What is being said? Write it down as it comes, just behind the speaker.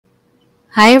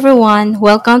Hi everyone,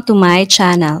 welcome to my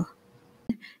channel.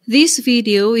 This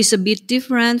video is a bit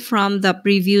different from the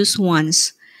previous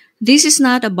ones. This is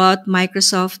not about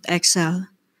Microsoft Excel.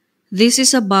 This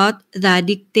is about the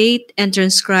dictate and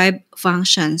transcribe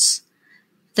functions,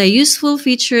 the useful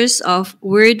features of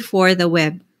Word for the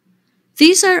web.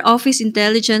 These are Office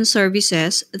intelligence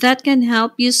services that can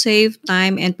help you save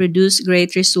time and produce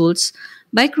great results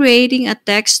by creating a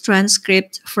text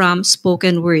transcript from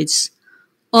spoken words.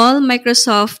 All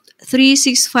Microsoft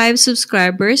 365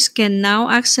 subscribers can now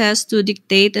access to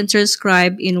dictate and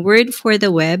transcribe in Word for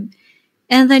the web,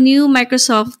 and the new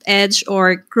Microsoft Edge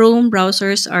or Chrome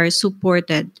browsers are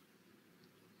supported.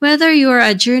 Whether you are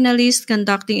a journalist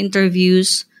conducting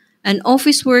interviews, an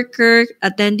office worker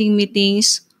attending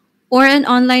meetings, or an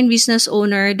online business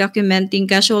owner documenting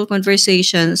casual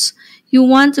conversations, you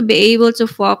want to be able to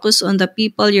focus on the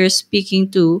people you're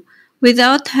speaking to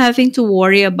without having to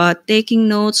worry about taking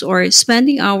notes or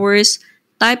spending hours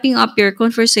typing up your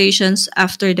conversations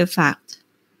after the fact.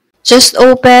 Just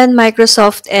open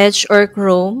Microsoft Edge or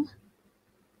Chrome,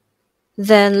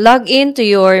 then log in to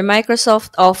your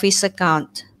Microsoft Office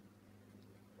account.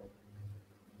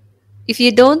 If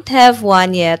you don't have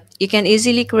one yet, you can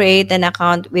easily create an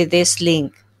account with this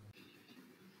link.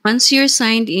 Once you're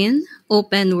signed in,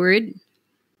 open Word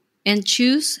and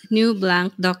choose New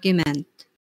Blank Document.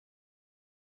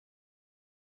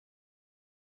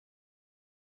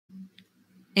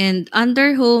 And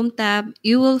under Home tab,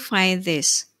 you will find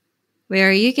this,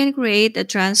 where you can create a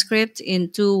transcript in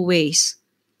two ways,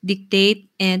 dictate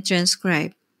and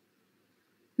transcribe.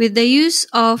 With the use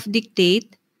of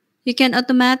dictate, you can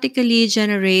automatically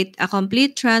generate a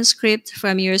complete transcript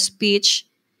from your speech,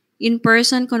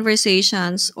 in-person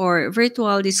conversations, or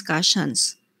virtual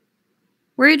discussions.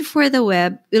 Word for the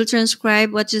web will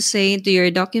transcribe what you say into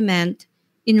your document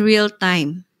in real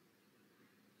time.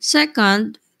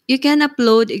 Second, you can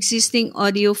upload existing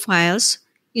audio files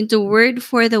into Word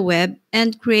for the web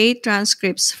and create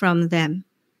transcripts from them.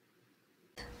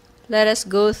 Let us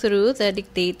go through the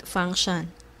dictate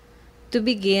function. To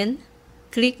begin,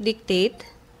 click Dictate,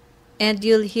 and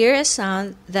you'll hear a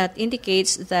sound that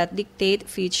indicates that Dictate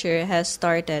feature has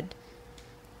started.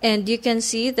 And you can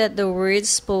see that the words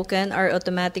spoken are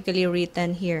automatically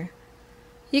written here.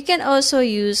 You can also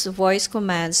use voice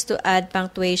commands to add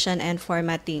punctuation and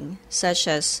formatting, such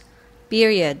as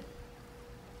period,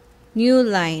 new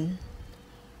line.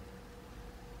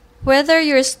 Whether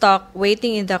you're stuck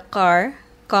waiting in the car,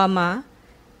 comma,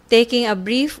 taking a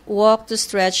brief walk to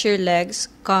stretch your legs,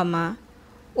 comma,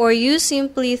 or you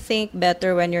simply think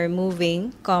better when you're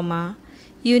moving, comma,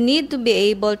 you need to be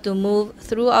able to move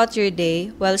throughout your day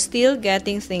while still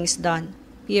getting things done,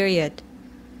 period.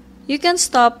 You can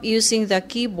stop using the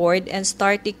keyboard and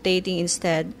start dictating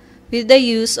instead with the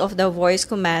use of the voice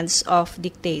commands of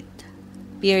dictate,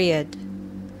 period.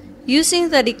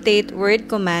 Using the dictate word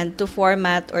command to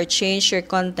format or change your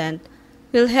content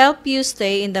will help you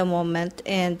stay in the moment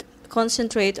and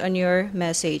concentrate on your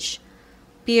message,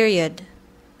 period.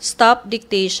 Stop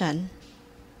dictation.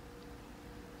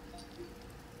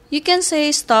 You can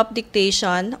say stop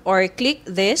dictation or click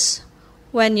this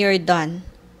when you're done.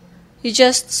 You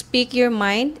just speak your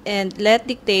mind and let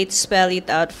dictate spell it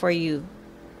out for you.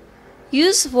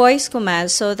 Use voice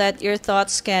commands so that your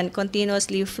thoughts can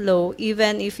continuously flow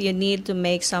even if you need to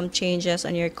make some changes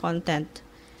on your content.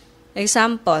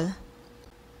 Example: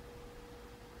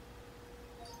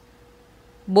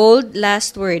 bold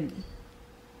last word,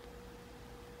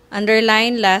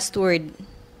 underline last word,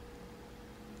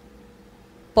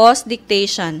 pause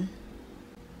dictation.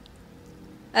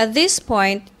 At this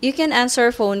point, you can answer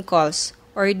phone calls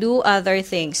or do other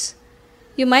things.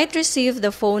 You might receive the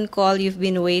phone call you've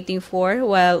been waiting for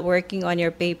while working on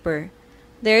your paper.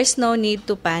 There's no need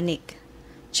to panic.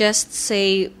 Just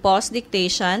say pause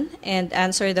dictation and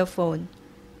answer the phone.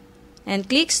 And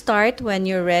click start when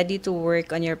you're ready to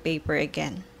work on your paper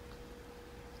again.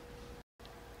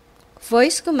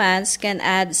 Voice commands can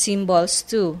add symbols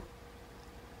too,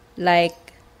 like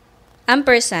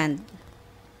ampersand,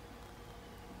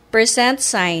 percent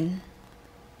sign,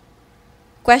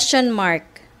 question mark,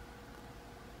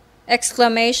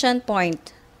 exclamation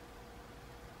point,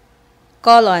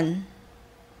 colon,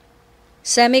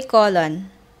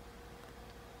 semicolon,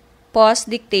 pause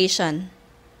dictation.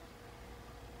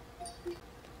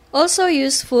 Also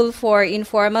useful for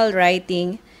informal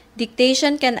writing,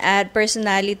 dictation can add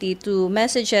personality to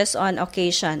messages on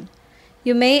occasion.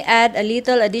 You may add a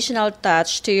little additional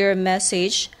touch to your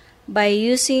message by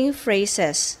using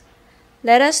phrases.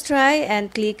 Let us try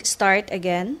and click start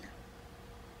again.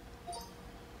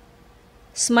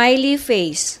 Smiley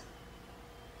face,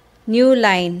 new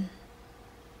line,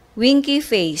 winky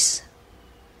face,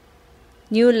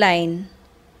 new line,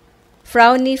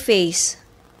 frowny face,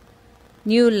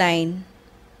 new line,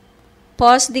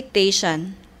 pause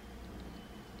dictation.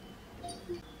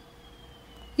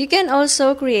 You can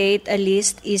also create a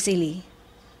list easily.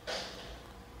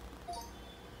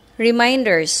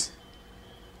 Reminders.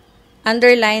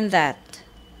 Underline that.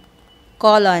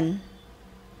 Colon.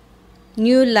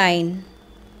 New line.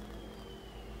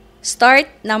 Start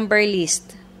number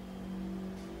list.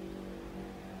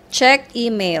 Check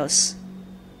emails.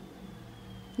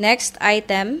 Next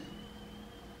item.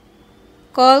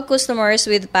 Call customers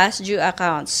with past due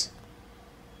accounts.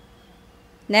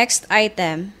 Next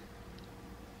item.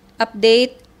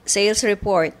 Update sales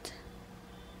report.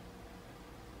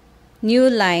 New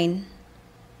line.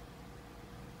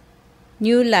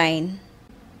 New line.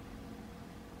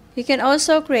 You can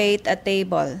also create a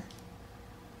table.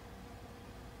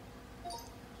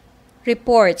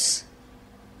 Reports.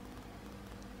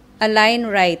 Align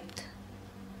right.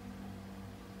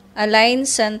 Align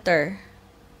center.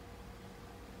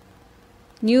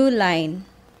 New line.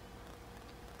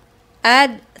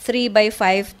 Add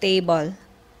 3x5 table.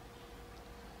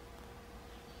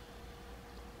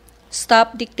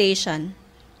 Stop dictation.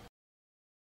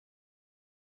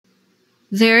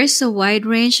 There is a wide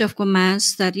range of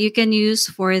commands that you can use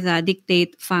for the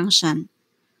dictate function.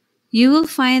 You will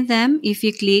find them if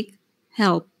you click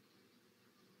Help.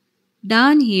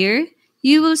 Down here,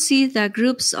 you will see the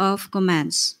groups of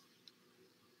commands.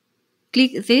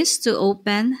 Click this to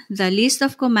open the list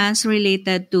of commands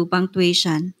related to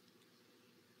punctuation.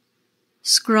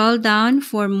 Scroll down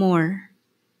for more.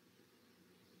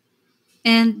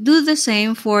 And do the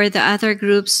same for the other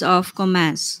groups of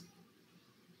commands.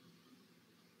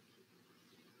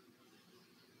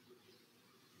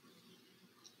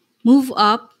 Move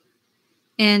up,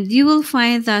 and you will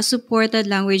find the supported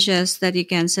languages that you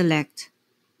can select.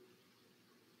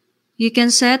 You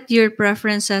can set your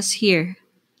preferences here,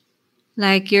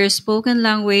 like your spoken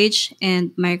language and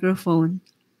microphone.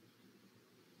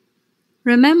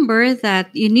 Remember that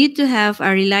you need to have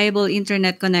a reliable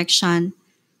internet connection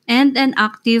and an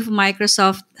active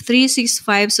Microsoft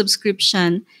 365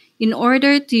 subscription in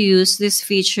order to use this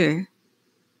feature.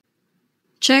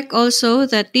 Check also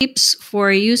the tips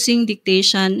for using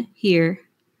dictation here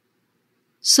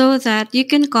so that you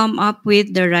can come up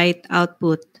with the right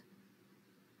output.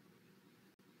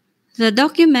 The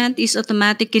document is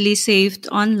automatically saved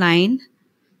online,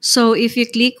 so if you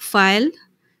click File,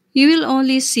 you will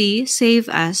only see Save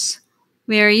As,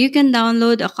 where you can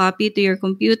download a copy to your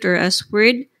computer as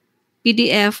Word,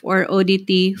 PDF, or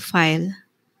ODT file.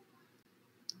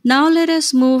 Now let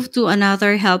us move to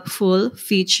another helpful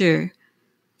feature,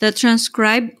 the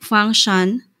transcribe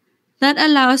function that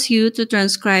allows you to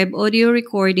transcribe audio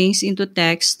recordings into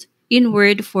text in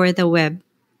Word for the web.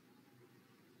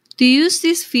 To use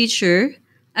this feature,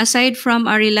 aside from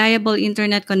a reliable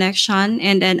internet connection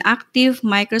and an active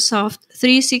Microsoft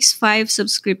 365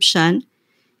 subscription,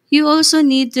 you also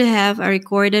need to have a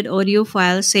recorded audio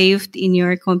file saved in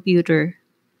your computer.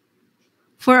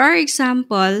 For our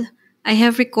example, I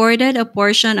have recorded a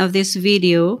portion of this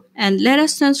video and let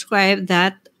us transcribe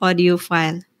that audio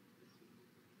file.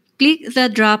 Click the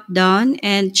drop-down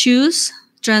and choose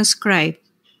Transcribe.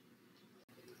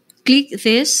 Click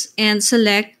this and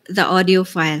select the audio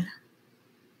file.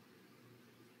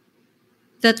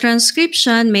 The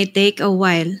transcription may take a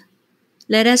while.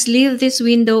 Let us leave this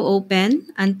window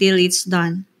open until it's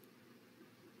done.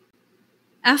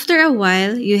 After a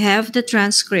while, you have the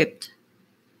transcript.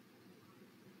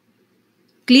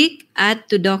 Click Add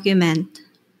to Document,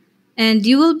 and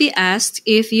you will be asked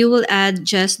if you will add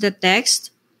just the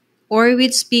text, or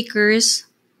with speakers,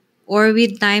 or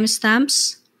with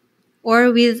timestamps,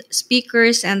 or with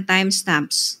speakers and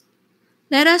timestamps.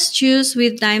 Let us choose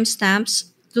with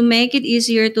timestamps to make it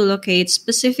easier to locate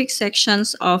specific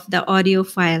sections of the audio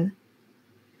file.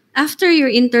 After your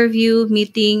interview,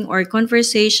 meeting, or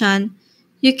conversation,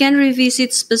 you can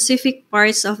revisit specific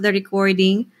parts of the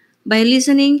recording by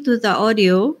listening to the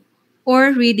audio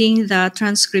or reading the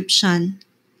transcription.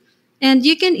 And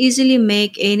you can easily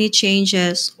make any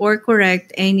changes or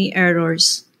correct any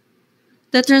errors.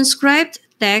 The transcribed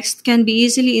text can be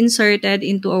easily inserted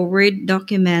into a Word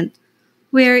document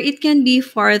where it can be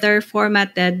further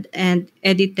formatted and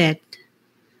edited.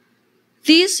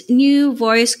 These new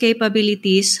voice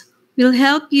capabilities will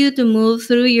help you to move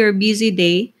through your busy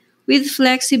day with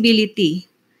flexibility.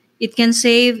 It can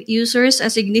save users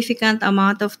a significant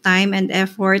amount of time and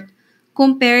effort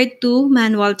compared to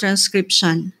manual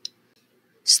transcription.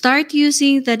 Start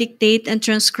using the dictate and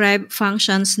transcribe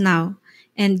functions now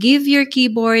and give your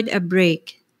keyboard a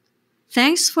break.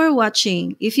 Thanks for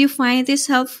watching. If you find this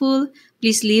helpful,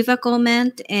 please leave a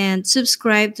comment and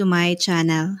subscribe to my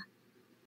channel.